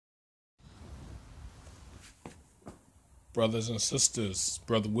Brothers and sisters,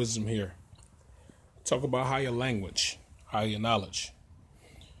 Brother Wisdom here. Talk about higher language, higher knowledge.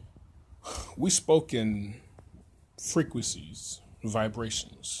 We spoke in frequencies,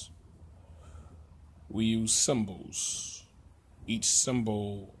 vibrations. We use symbols. Each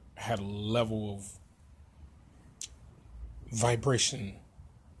symbol had a level of vibration.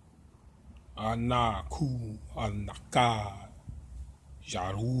 Ana ku anaka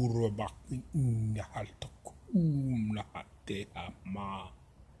jarura baki nyahaltaku nahate ama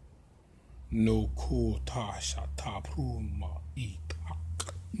no ko ta shata pruma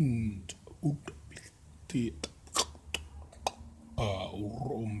itak utbit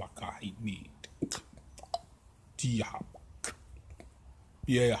uromaka himit diak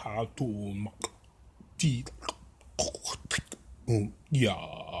yeah how to mak di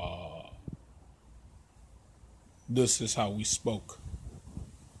yeah. This is how we spoke.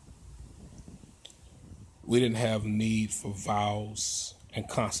 We didn't have need for vowels and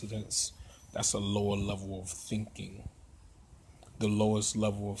consonants. That's a lower level of thinking. The lowest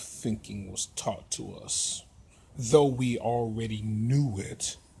level of thinking was taught to us, though we already knew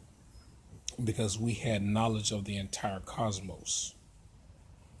it because we had knowledge of the entire cosmos.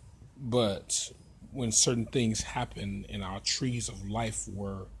 But when certain things happened and our trees of life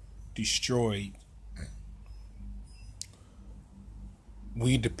were destroyed,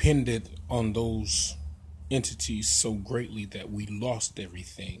 we depended on those entities so greatly that we lost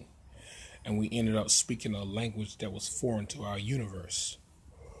everything. And we ended up speaking a language that was foreign to our universe.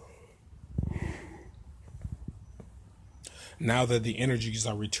 Now that the energies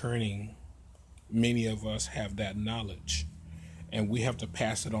are returning, many of us have that knowledge, and we have to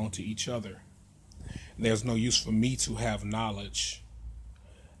pass it on to each other. There's no use for me to have knowledge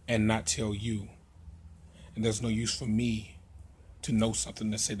and not tell you. And there's no use for me to know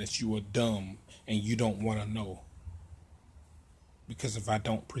something to say that you are dumb and you don't want to know. Because if I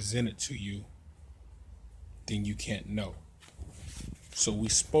don't present it to you, then you can't know. So we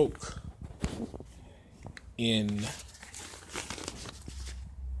spoke in,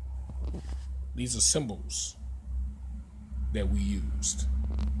 these are symbols that we used.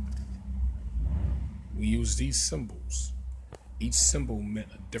 We used these symbols. Each symbol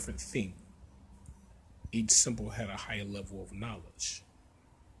meant a different thing. Each symbol had a higher level of knowledge.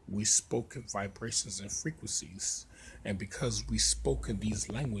 We spoke in vibrations and frequencies, and because we spoke in these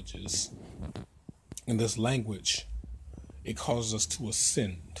languages, in this language, it causes us to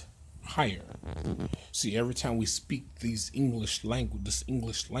ascend higher. See, every time we speak this English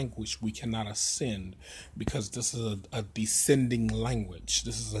language, we cannot ascend because this is a descending language.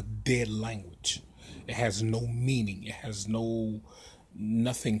 This is a dead language. It has no meaning. It has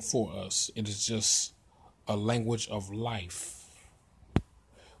nothing for us. It is just a language of life,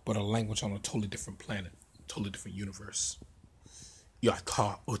 but a language on a totally different planet, totally different universe.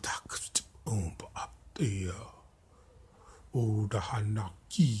 Yata otak umba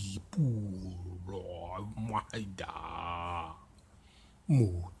udahanaki puro maida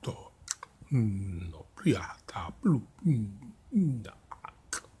muto no priata blue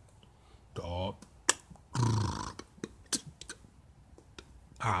top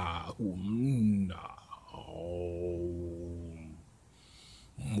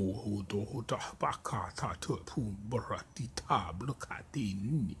Muhudo baka to pum barati tab look at the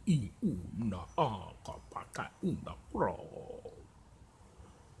una kapaka una bro.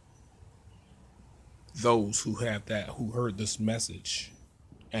 Those who have that, who heard this message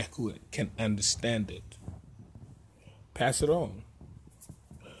and who can understand it, pass it on.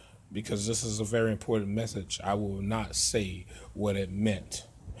 Because this is a very important message. I will not say what it meant,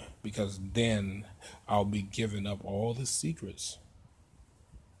 because then I'll be giving up all the secrets.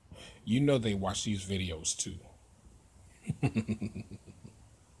 You know they watch these videos too.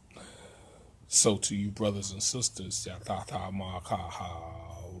 So to you brothers and sisters,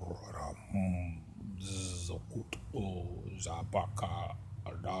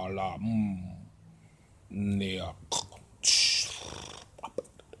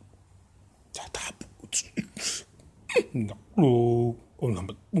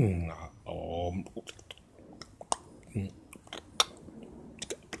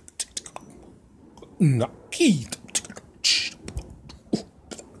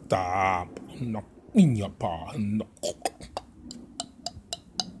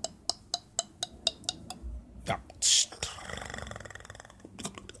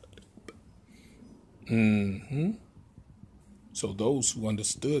 So those who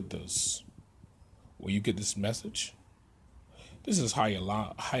understood this, will you get this message? This is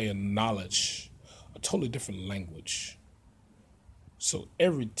higher knowledge, a totally different language. So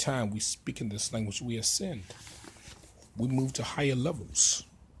every time we speak in this language, we ascend. We moved to higher levels.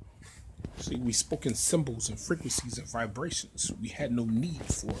 See, we spoke in symbols and frequencies and vibrations. We had no need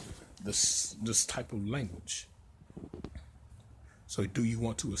for this type of language. So do you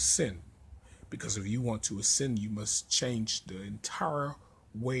want to ascend? Because if you want to ascend, you must change the entire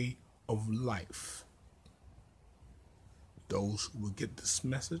way of life. Those who will get this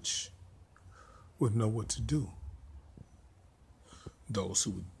message will know what to do. Those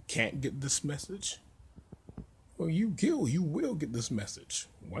who can't get this message, well, you will get this message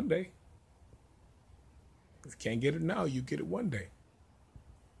one day. If you can't get it now, you get it one day.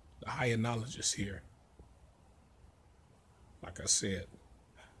 The higher knowledge is here. Like I said,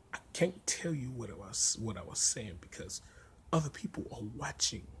 I can't tell you what I was saying because other people are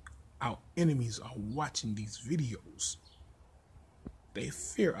watching. Our enemies are watching these videos. They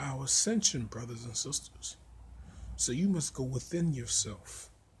fear our ascension, brothers and sisters. So you must go within yourself.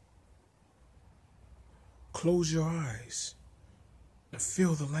 Close your eyes and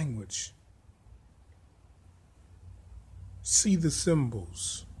feel the language. See the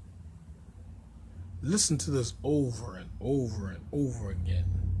symbols. Listen to this over and over and over again.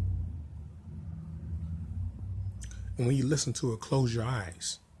 And when you listen to it, close your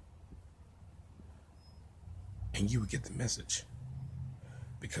eyes. And you will get the message.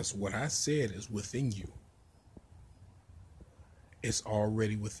 Because what I said is within you. It's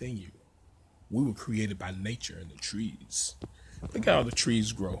already within you. We were created by nature and the trees. Look how the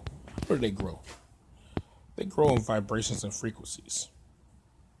trees grow. Where do they grow? They grow in vibrations and frequencies.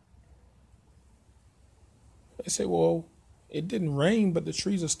 They say, well, it didn't rain, but the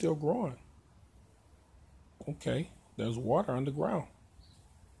trees are still growing. Okay, there's water underground.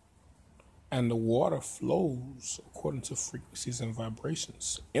 And the water flows according to frequencies and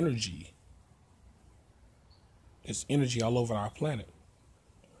vibrations. Energy. There's energy all over our planet.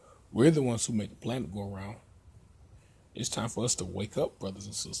 We're the ones who make the planet go around. It's time for us to wake up, brothers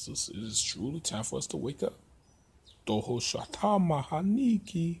and sisters. It is truly time for us to wake up. Toho shatama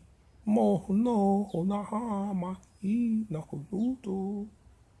haniki mohono honahama I nahuduto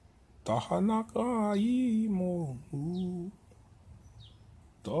tahanaka I mohu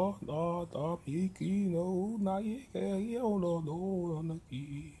da miki no na ye no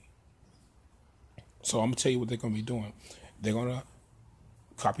naki. So I'm gonna tell you what they're gonna be doing. They're gonna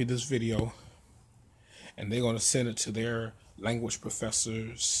copy this video and they're gonna send it to their language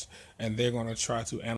professors and they're gonna try to analyze